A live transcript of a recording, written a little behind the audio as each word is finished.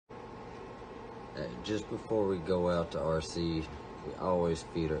Just before we go out to RC, we always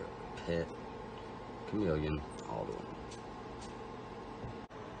feed our pet chameleon all the way.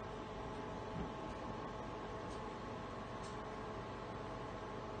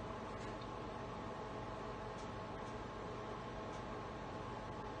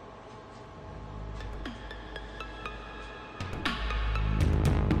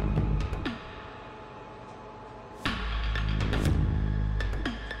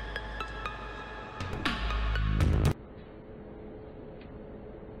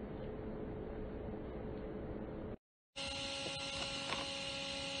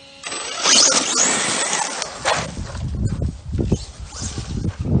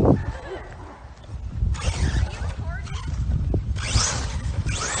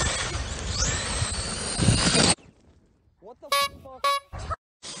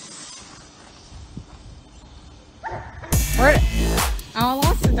 Where? Oh, I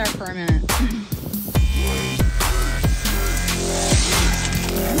lost it there for a minute.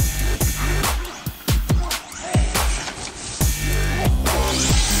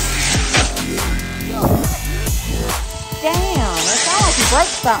 Damn, it sounded like you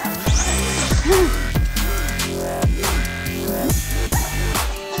broke something.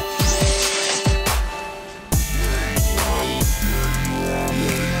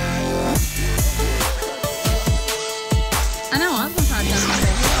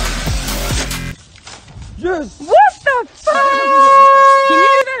 Yes! What the fuck? Can you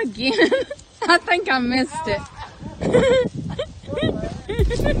do that again? I think I missed it.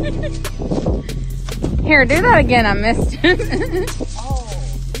 Here, do that again. I missed it.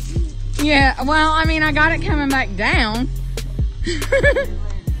 Yeah, well, I mean, I got it coming back down.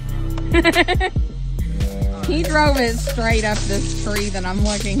 He drove it straight up this tree that I'm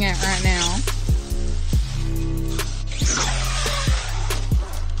looking at right now.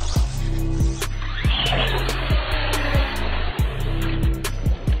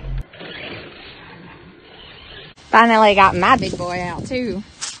 Finally got my big boy out too.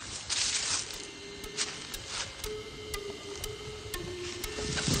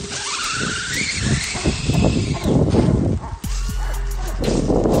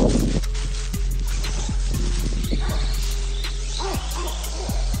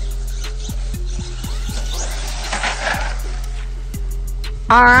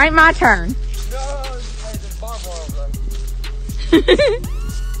 All right, my turn.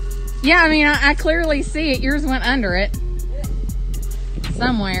 Yeah, I mean, I clearly see it. Yours went under it.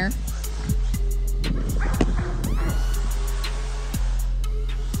 Somewhere.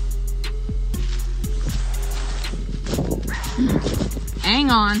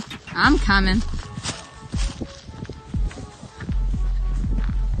 Hang on. I'm coming.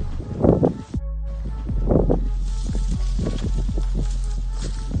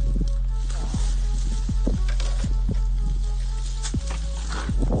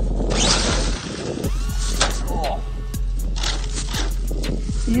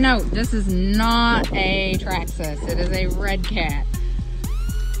 No, this is not a Traxxas. It is a red cat.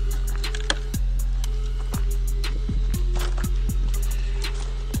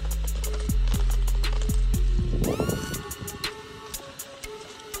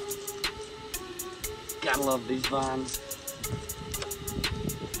 Gotta love these vines.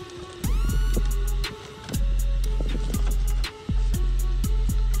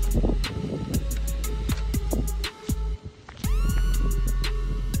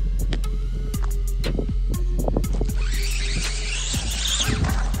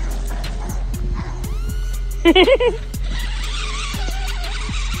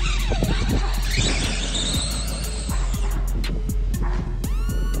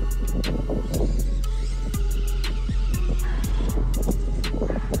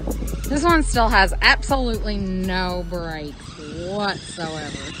 This one still has absolutely no brakes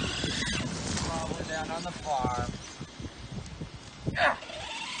whatsoever. We're down on the farm.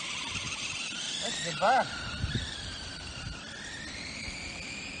 That's the bus.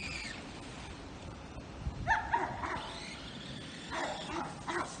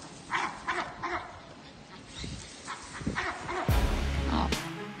 Oh,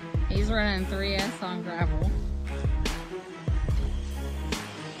 he's running 3S on gravel.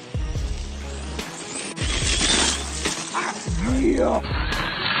 Yeah.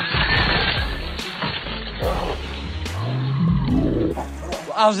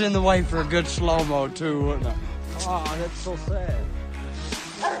 I was in the way for a good slow-mo too, wasn't I? Oh, that's so sad.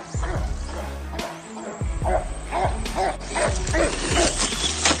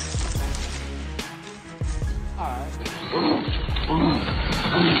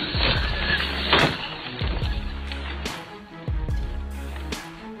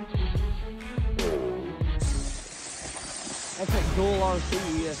 That's a dual RC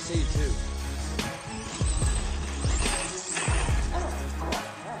ESC too.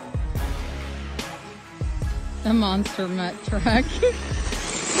 The monster mutt truck.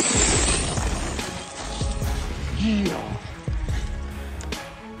 Yeah.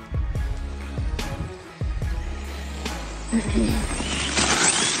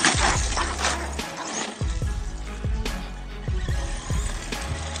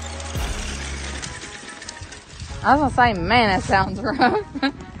 I was gonna say, man, that sounds rough.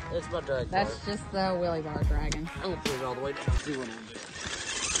 That's my drag car. That's just the wheelie bar dragon. I'm gonna put it all the way down. See what I'm doing.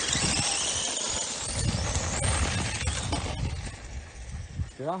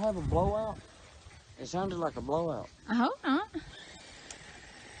 Did I have a blowout? It sounded like a blowout. I hope not.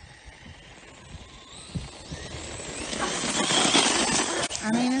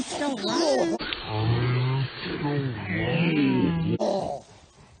 I mean, it's still low. Oh,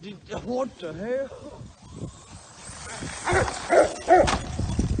 what the hell?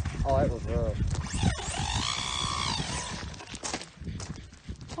 Oh, that was rough.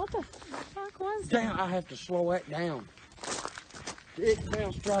 What the fuck was that? Damn, I have to slow that down. It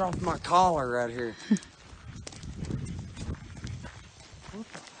bounced right off my collar right here. What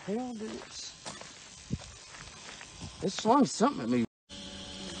the hell did it? It slung something at me.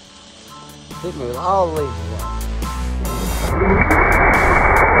 Hit me with all the leaves away.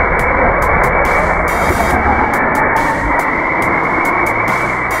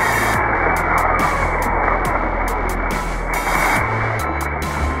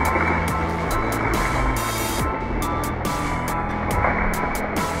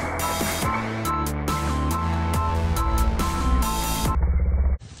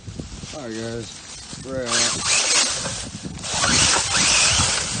 Alright guys, we're out.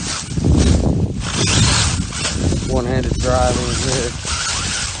 One-handed driving here.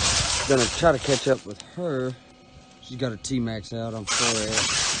 Gonna try to catch up with her. She's got a T-Maxx out on 4S.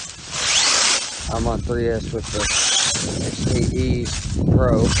 I'm on 3S with the XTE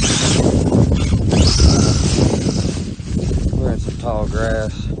Pro. We're in some tall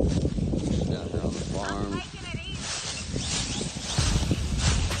grass. She's down here on the farm.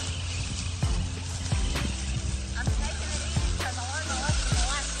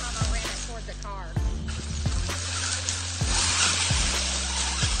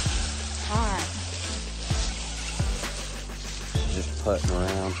 Putting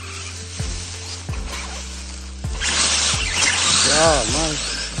around. God, man.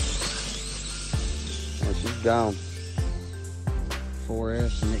 Well, she's gone.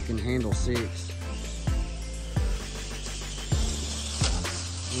 4S and it can handle 6.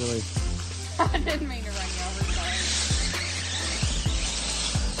 Really? I didn't mean to run you over, sorry.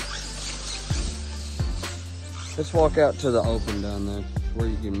 Let's walk out to the open down there where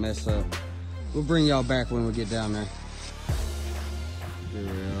you can mess up. We'll bring y'all back when we get down there. Here we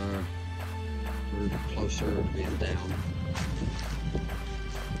are. We're closer to being down.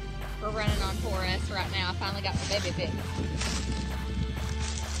 We're running on 4S right now. I finally got the baby bit.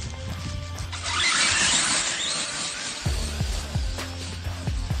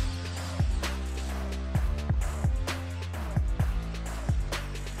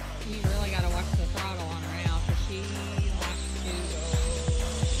 You really gotta watch the throttle on her now because she likes to go.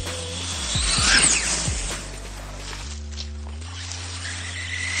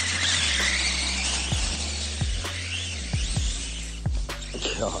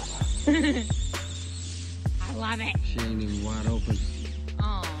 God. I love it. She ain't even wide open.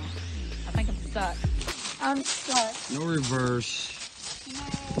 Oh, I think I'm stuck. I'm stuck. No reverse.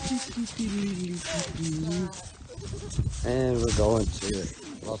 And we're going to it.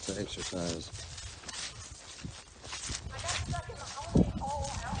 Lots of exercise.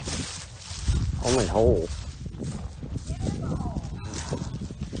 Only hole.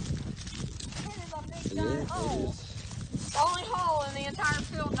 Yeah, it is. Only hole in the entire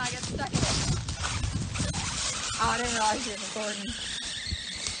field and I get stuck in it. Oh, I didn't realize you were recording.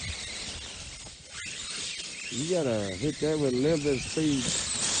 You gotta hit that with a little bit of speed.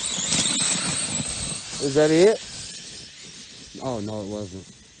 Is that it? Oh, no, it wasn't.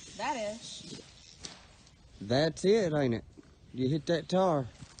 That is. That's it, ain't it? You hit that tar.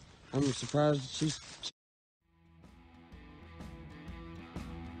 I'm surprised she's...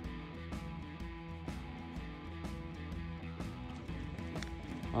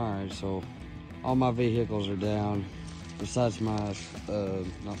 Alright, so all my vehicles are down, besides my, not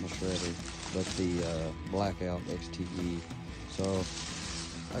my shredder, but the Blackout XTE. So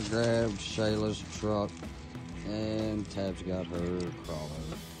I grabbed Shayla's truck and Tab's got her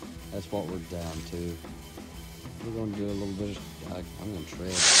crawler. That's what we're down to. We're gonna do a little bit of, I'm gonna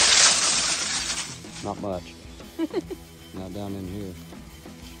shred. Not much. not down in here.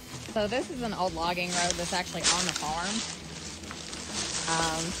 So this is an old logging road that's actually on the farm.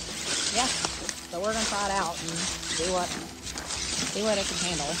 Yeah, so we're gonna try it out and see what it can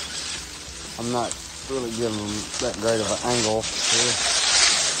handle. I'm not really giving them that great of an angle here.